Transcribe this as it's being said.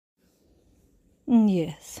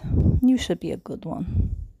Yes, you should be a good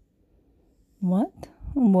one. What?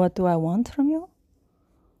 What do I want from you?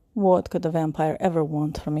 What could a vampire ever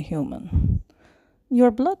want from a human?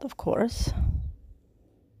 Your blood, of course.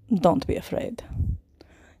 Don't be afraid.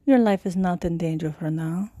 Your life is not in danger for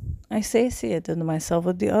now. I satiated myself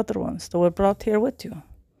with the other ones that were brought here with you.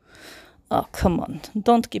 Oh, come on.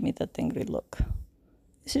 Don't give me that angry look.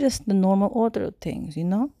 It's just the normal order of things, you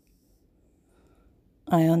know?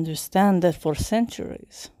 I understand that for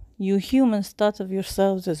centuries, you humans thought of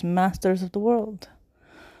yourselves as masters of the world.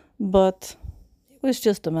 But it was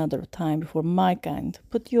just a matter of time before my kind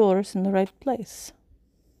put yours in the right place.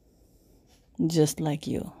 Just like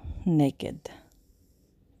you, naked,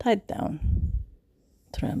 tied down,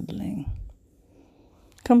 trembling,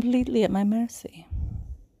 completely at my mercy.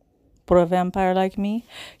 For a vampire like me,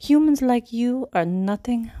 humans like you are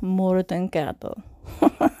nothing more than cattle.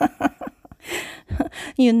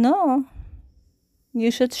 You know,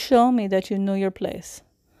 you should show me that you know your place.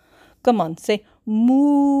 Come on, say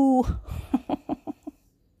moo.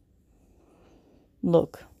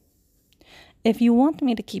 Look, if you want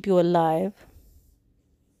me to keep you alive,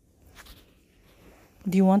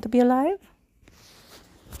 do you want to be alive?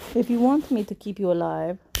 If you want me to keep you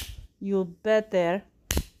alive, you better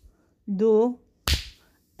do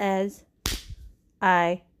as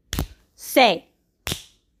I say.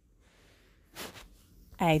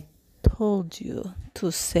 I told you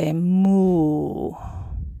to say moo.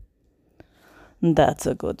 That's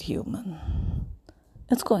a good human.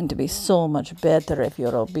 It's going to be so much better if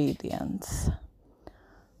you're obedient.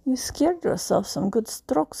 You scared yourself some good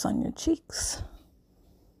strokes on your cheeks,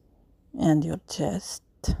 and your chest,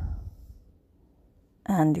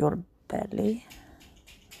 and your belly.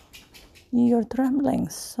 You're trembling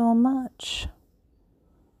so much.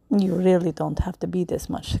 You really don't have to be this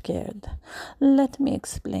much scared. Let me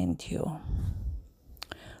explain to you.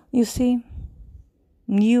 You see,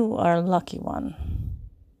 you are a lucky one.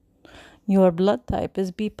 Your blood type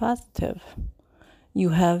is B positive. You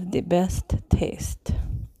have the best taste.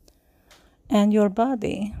 And your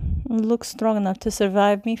body looks strong enough to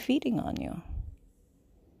survive me feeding on you.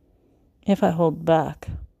 If I hold back,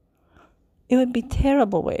 it would be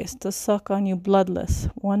terrible ways to suck on you bloodless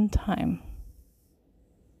one time.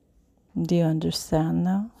 Do you understand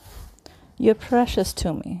now? You're precious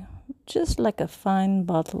to me, just like a fine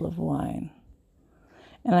bottle of wine.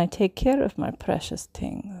 And I take care of my precious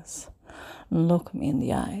things. Look me in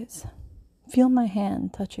the eyes. Feel my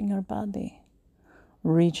hand touching your body,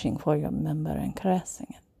 reaching for your member and caressing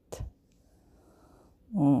it.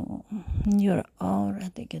 Oh, you're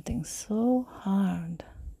already getting so hard.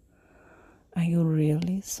 Are you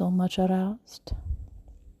really so much aroused?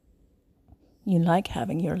 You like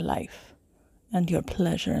having your life and your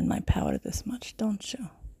pleasure in my power this much, don't you?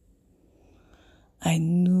 I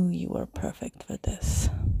knew you were perfect for this.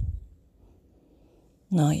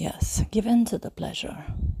 No, yes, give in to the pleasure.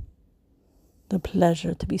 The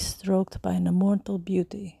pleasure to be stroked by an immortal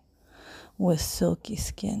beauty with silky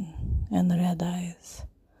skin and red eyes,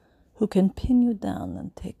 who can pin you down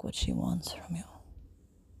and take what she wants from you.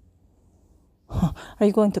 Are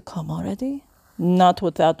you going to come already? Not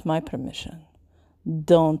without my permission.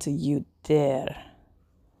 Don't you dare.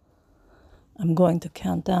 I'm going to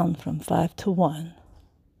count down from 5 to 1.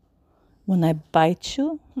 When I bite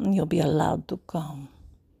you, you'll be allowed to come.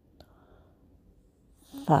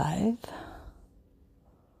 5,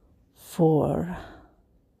 4,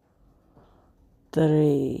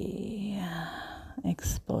 3.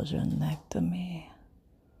 Expose your neck to me.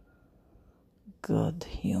 Good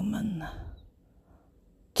human.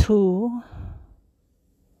 2,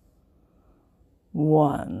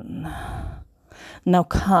 1. Now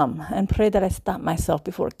come and pray that I stop myself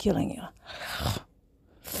before killing you.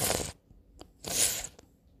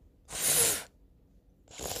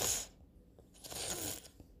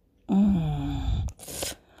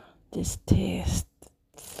 This taste,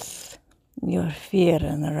 your fear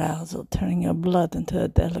and arousal, turning your blood into a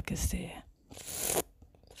delicacy.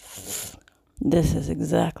 This is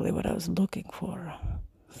exactly what I was looking for.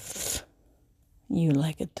 You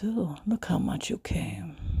like it too. Look how much you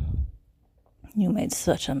came. You made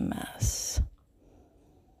such a mess.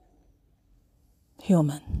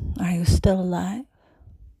 Human, are you still alive?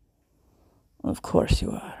 Of course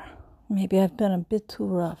you are. Maybe I've been a bit too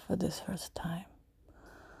rough for this first time.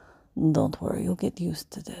 Don't worry, you'll get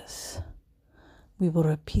used to this. We will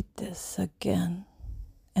repeat this again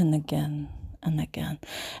and again and again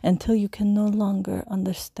until you can no longer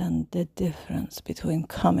understand the difference between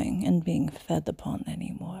coming and being fed upon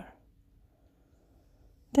anymore.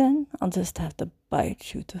 Then I'll just have to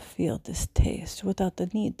bite you to feel this taste without the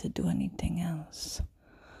need to do anything else.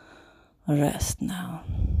 Rest now.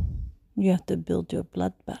 You have to build your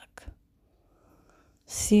blood back.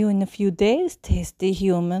 See you in a few days, tasty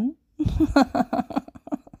human.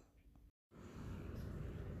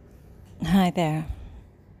 Hi there.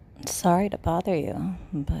 Sorry to bother you,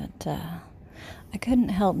 but I couldn't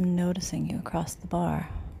help noticing you across the bar.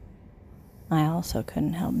 I also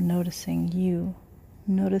couldn't help noticing you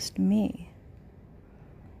noticed me.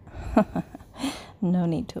 No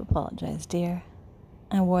need to apologize, dear.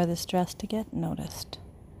 I wore this dress to get noticed.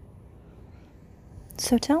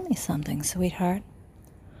 So tell me something, sweetheart.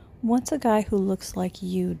 What's a guy who looks like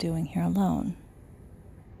you doing here alone?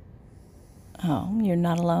 Oh, you're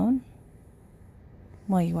not alone?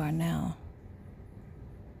 Well, you are now.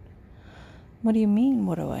 What do you mean,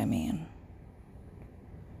 what do I mean?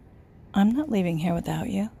 I'm not leaving here without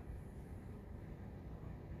you.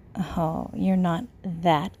 Oh, you're not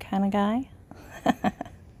that kind of guy?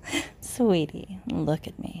 Sweetie, look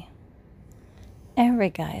at me. Every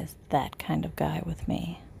guy is that kind of guy with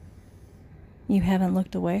me. You haven't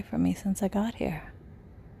looked away from me since I got here.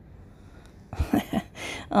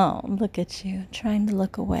 Oh, look at you, trying to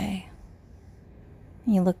look away.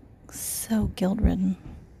 You look so guilt-ridden.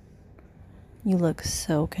 You look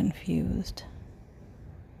so confused.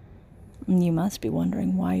 You must be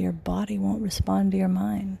wondering why your body won't respond to your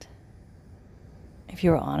mind. If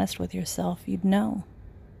you were honest with yourself, you'd know.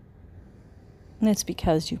 And it's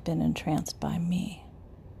because you've been entranced by me.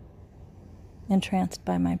 Entranced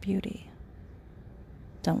by my beauty.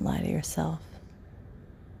 Don't lie to yourself.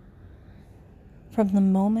 From the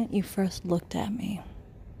moment you first looked at me,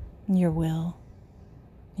 your will,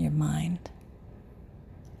 your mind,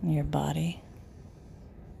 your body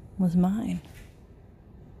was mine.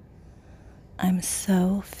 I'm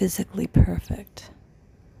so physically perfect.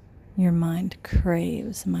 Your mind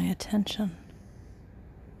craves my attention,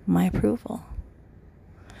 my approval.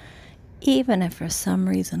 Even if for some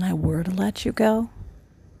reason I were to let you go,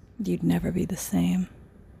 you'd never be the same.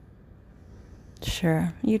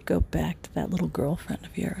 Sure, you'd go back to that little girlfriend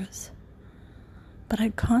of yours, but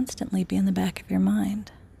I'd constantly be in the back of your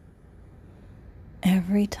mind.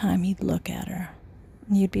 Every time you'd look at her,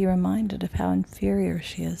 you'd be reminded of how inferior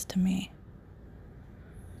she is to me.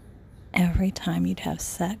 Every time you'd have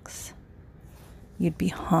sex, you'd be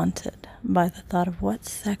haunted by the thought of what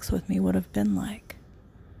sex with me would have been like.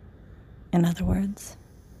 In other words,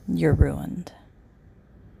 you're ruined.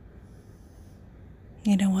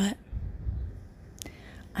 You know what?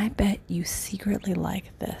 I bet you secretly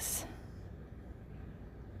like this.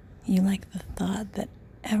 You like the thought that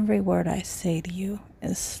every word I say to you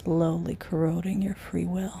is slowly corroding your free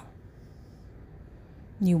will.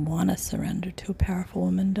 You want to surrender to a powerful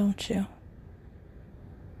woman, don't you?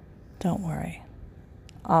 Don't worry.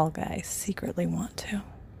 All guys secretly want to.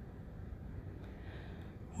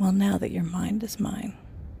 Well, now that your mind is mine,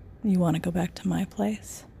 you want to go back to my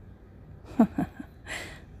place?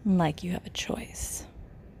 Like you have a choice.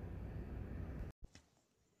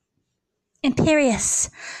 Imperious!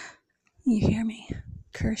 You hear me?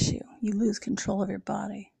 Curse you. You lose control of your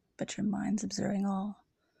body, but your mind's observing all.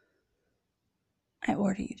 I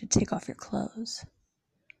order you to take off your clothes.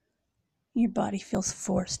 Your body feels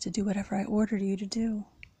forced to do whatever I order you to do.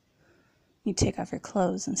 You take off your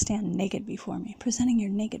clothes and stand naked before me, presenting your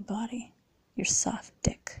naked body, your soft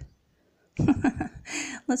dick.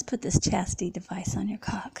 Let's put this chastity device on your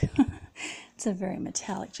cock. It's a very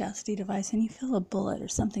metallic chastity device, and you feel a bullet or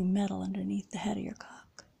something metal underneath the head of your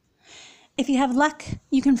cock. If you have luck,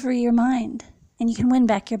 you can free your mind, and you can win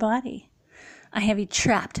back your body. I have you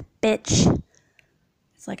trapped, bitch.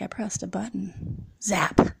 It's like I pressed a button.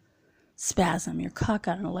 Zap. Spasm. Your cock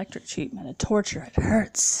got an electric treatment, a torture. It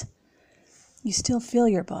hurts. You still feel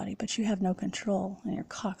your body, but you have no control, and your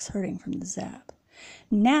cock's hurting from the zap.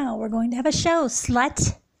 Now we're going to have a show,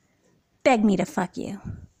 slut. Beg me to fuck you.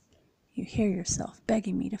 You hear yourself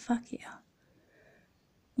begging me to fuck you.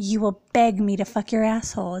 You will beg me to fuck your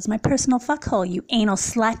asshole as my personal fuckhole, you anal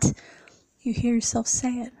slut. You hear yourself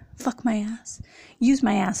say it. Fuck my ass. Use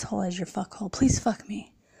my asshole as your fuckhole. Please fuck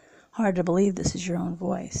me. Hard to believe this is your own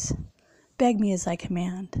voice. Beg me as I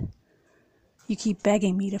command. You keep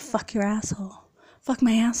begging me to fuck your asshole. Fuck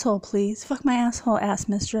my asshole, please. Fuck my asshole, ass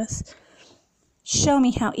mistress. Show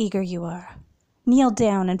me how eager you are. Kneel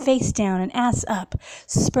down and face down and ass up.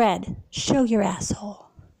 Spread. Show your asshole.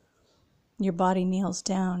 Your body kneels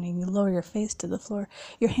down and you lower your face to the floor.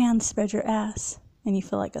 Your hands spread your ass and you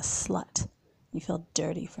feel like a slut. You feel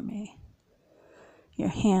dirty for me. Your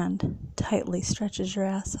hand tightly stretches your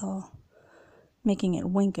asshole. making it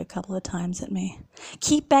wink a couple of times at me.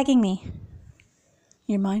 Keep begging me.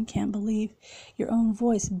 Your mind can't believe your own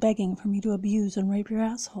voice begging for me to abuse and rape your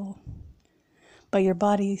asshole. But your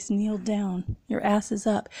body's kneeled down, your ass is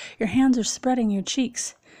up, your hands are spreading your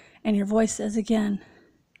cheeks, and your voice says again,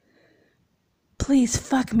 please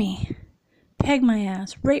fuck me. Peg my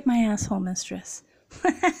ass, rape my asshole, mistress.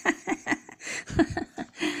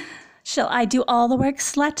 Shall I do all the work,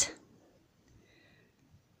 slut?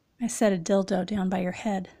 I set a dildo down by your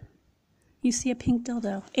head. You see a pink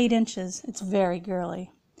dildo, 8 inches. It's very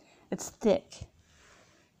girly. It's thick.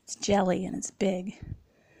 It's jelly and it's big.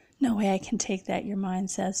 No way I can take that, your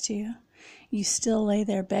mind says to you. You still lay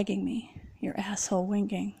there begging me, your asshole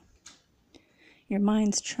winking. Your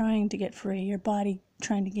mind's trying to get free, your body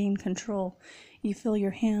trying to gain control. You feel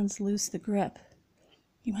your hands loose the grip.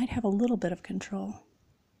 You might have a little bit of control.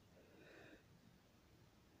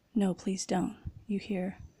 No, please don't, you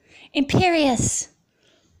hear. Imperious!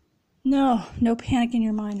 No panic in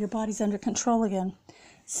your mind. Your body's under control again.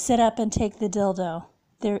 Sit up and take the dildo.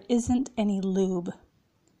 There isn't any lube.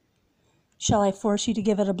 Shall I force you to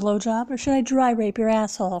give it a blowjob, or should I dry rape your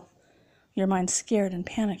asshole? Your mind's scared and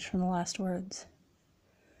panicked from the last words.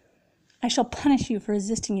 I shall punish you for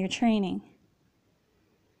resisting your training.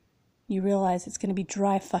 You realize it's going to be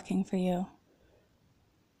dry fucking for you.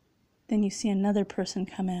 Then you see another person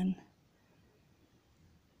come in.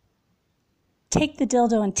 Take the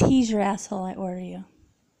dildo and tease your asshole, I order you.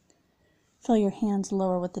 Feel your hands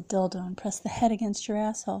lower with the dildo and press the head against your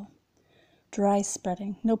asshole. Dry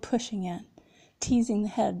spreading, no pushing yet. Teasing the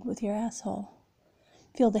head with your asshole.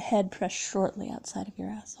 Feel the head press shortly outside of your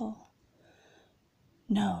asshole.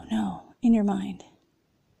 No, in your mind.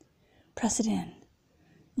 Press it in.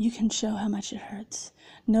 You can show how much it hurts.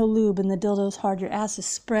 No lube and the dildo's hard. Your ass is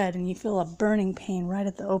spread and you feel a burning pain right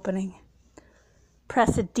at the opening.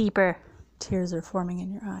 Press it deeper. Tears are forming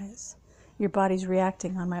in your eyes. Your body's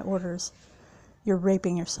reacting on my orders. You're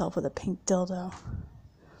raping yourself with a pink dildo.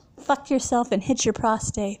 Fuck yourself and hit your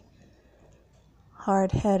prostate.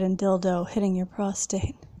 Hard head and dildo hitting your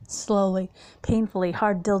prostate. Slowly, painfully,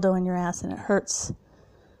 hard dildo in your ass and it hurts.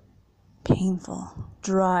 Painful,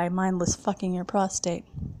 dry, mindless fucking your prostate.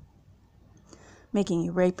 Making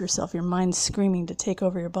you rape yourself, your mind screaming to take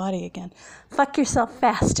over your body again. Fuck yourself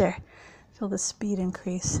faster. Feel the speed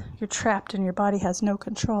increase. You're trapped and your body has no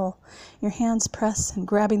control. Your hands press and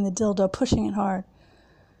grabbing the dildo, pushing it hard.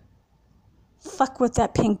 Fuck with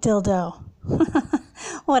that pink dildo.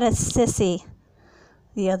 What a sissy.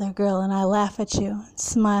 The other girl and I laugh at you and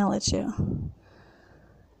smile at you.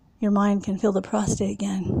 Your mind can feel the prostate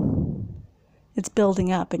again. It's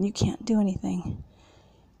building up and you can't do anything.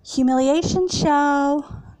 Humiliation show.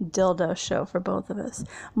 Dildo show for both of us.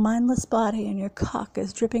 Mindless body and your cock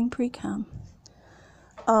is dripping pre-cum.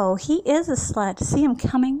 Oh, he is a slut. See him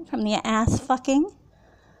coming from the ass fucking?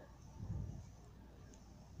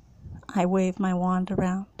 I wave my wand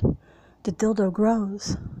around. The dildo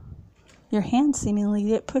grows. Your hands seemingly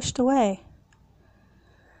get pushed away.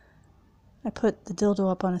 I put the dildo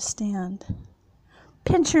up on a stand.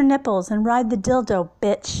 Pinch your nipples and ride the dildo,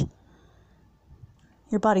 bitch.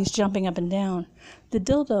 Your body's jumping up and down. The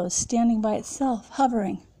dildo is standing by itself,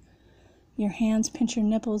 hovering. Your hands pinch your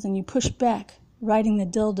nipples and you push back, riding the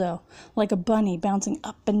dildo like a bunny bouncing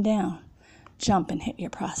up and down. Jump and hit your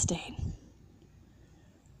prostate.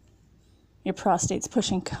 Your prostate's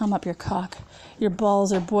pushing cum up your cock. Your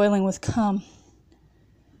balls are boiling with cum.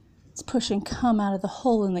 It's pushing cum out of the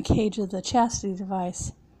hole in the cage of the chastity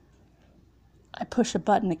device. I push a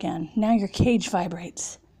button again. Now your cage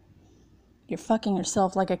vibrates. You're fucking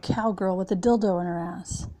yourself like a cowgirl with a dildo in her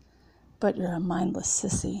ass. But you're a mindless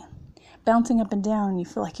sissy. Bouncing up and down, you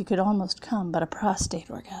feel like you could almost come, but a prostate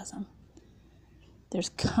orgasm. There's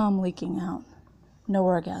cum leaking out. No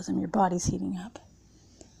orgasm. Your body's heating up.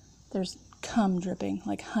 There's cum dripping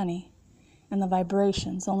like honey, and the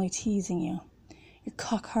vibrations only teasing you. Your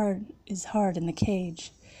cock is hard in the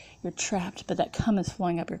cage. You're trapped, but that cum is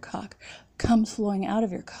flowing up your cock. Cum's flowing out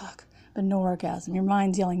of your cock, but no orgasm. Your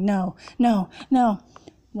mind's yelling, no, no, no.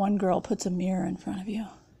 One girl puts a mirror in front of you.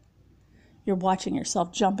 You're watching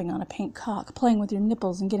yourself jumping on a pink cock, playing with your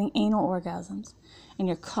nipples and getting anal orgasms, and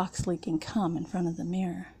your cock's leaking cum in front of the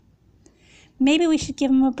mirror. Maybe we should give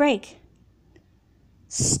him a break.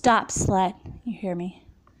 Stop, slut. You hear me?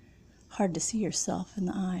 Hard to see yourself in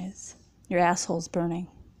the eyes. Your asshole's burning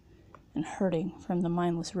and hurting from the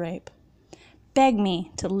mindless rape. Beg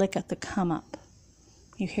me to lick up the cum up.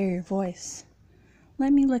 You hear your voice.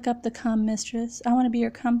 Let me lick up the cum, mistress. I want to be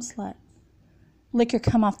your cum slut. Lick your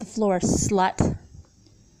cum off the floor, slut.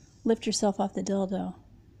 Lift yourself off the dildo.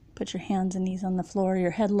 Put your hands and knees on the floor,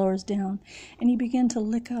 your head lowers down, and you begin to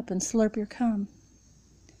lick up and slurp your cum.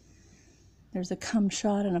 There's a cum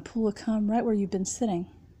shot and a pool of cum right where you've been sitting.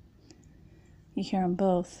 You hear them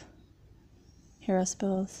both. Hear us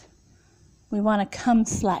both. We want a cum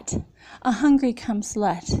slut, a hungry cum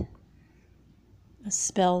slut. A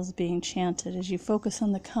spell's being chanted as you focus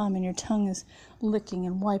on the cum and your tongue is licking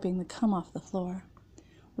and wiping the cum off the floor.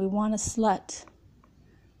 We want a slut.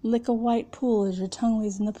 Lick a white pool as your tongue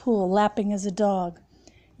lays in the pool, lapping as a dog.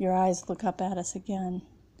 Your eyes look up at us again.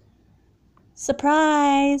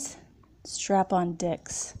 Surprise! Strap on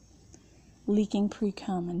dicks. Leaking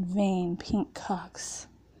pre-cum and vein pink cocks.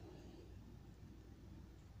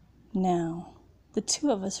 Now, the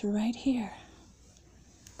two of us are right here,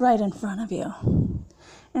 right in front of you.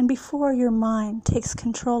 And before your mind takes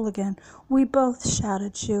control again, we both shout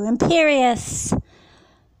at you, "Imperious!"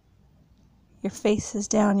 Your face is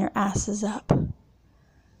down, your ass is up.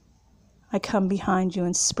 I come behind you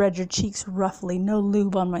and spread your cheeks roughly, no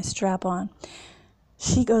lube on my strap-on.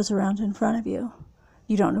 She goes around in front of you.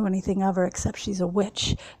 You don't know anything of her except she's a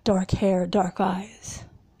witch, dark hair, dark eyes.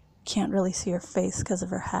 Can't really see her face because of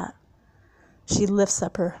her hat. She lifts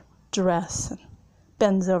up her dress and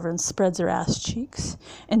bends over and spreads her ass cheeks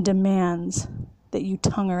and demands that you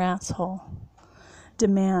tongue her asshole.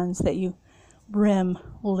 Demands that you rim,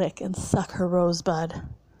 lick, and suck her rosebud,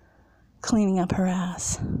 cleaning up her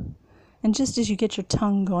ass. And just as you get your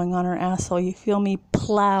tongue going on her asshole, you feel me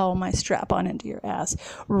plow my strap-on into your ass,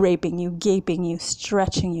 raping you, gaping you,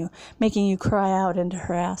 stretching you, making you cry out into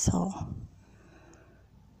her asshole.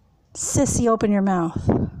 Sissy, open your mouth.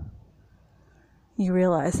 You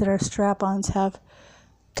realize that our strap-ons have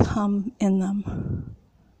cum in them.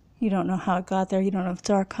 You don't know how it got there. You don't know if it's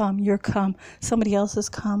our cum, your cum, somebody else's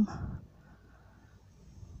cum.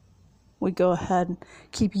 We go ahead and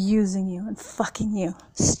keep using you and fucking you,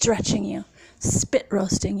 stretching you, spit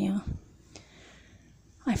roasting you.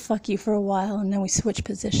 I fuck you for a while and then we switch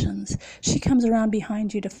positions. She comes around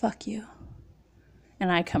behind you to fuck you.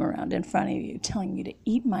 And I come around in front of you telling you to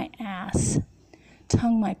eat my ass,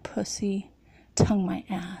 tongue my pussy, tongue my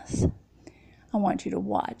ass. I want you to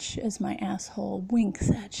watch as my asshole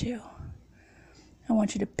winks at you. I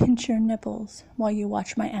want you to pinch your nipples while you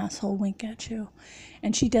watch my asshole wink at you.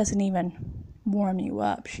 And she doesn't even warm you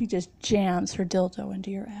up. She just jams her dildo into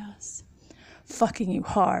your ass, fucking you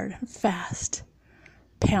hard, fast,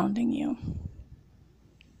 pounding you.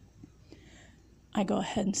 I go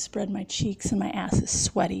ahead and spread my cheeks and my ass is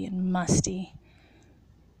sweaty and musty.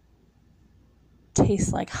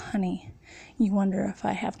 Tastes like honey. You wonder if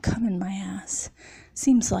I have cum in my ass.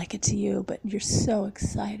 Seems like it to you, but you're so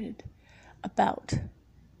excited about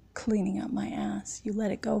cleaning up my ass. You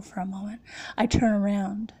let it go for a moment. I turn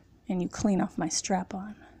around and you clean off my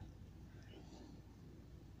strap-on.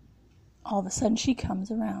 All of a sudden she comes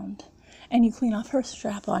around and you clean off her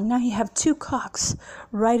strap-on. Now you have two cocks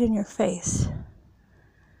right in your face.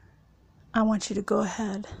 I want you to go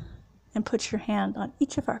ahead and put your hand on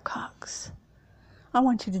each of our cocks. I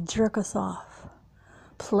want you to jerk us off,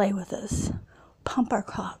 play with us, pump our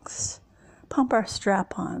cocks, pump our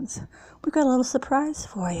strap-ons. We've got a little surprise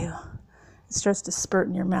for you. It starts to spurt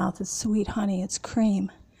in your mouth. It's sweet honey. It's cream.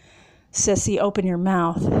 Sissy, open your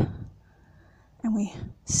mouth. And we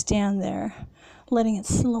stand there, letting it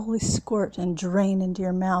slowly squirt and drain into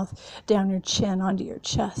your mouth, down your chin, onto your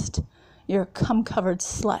chest. You're a cum-covered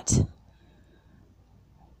slut.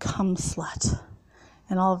 Cum slut.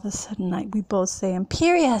 And all of a sudden, we both say,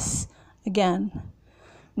 "Imperious!" again.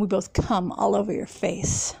 We both come all over your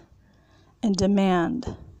face and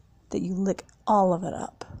demand that you lick all of it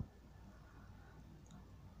up.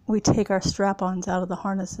 We take our strap-ons out of the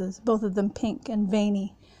harnesses, both of them pink and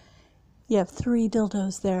veiny. You have 3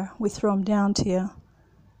 dildos there. We throw them down to you.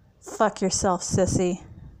 Fuck yourself, sissy.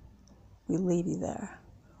 We leave you there,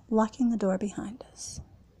 locking the door behind us.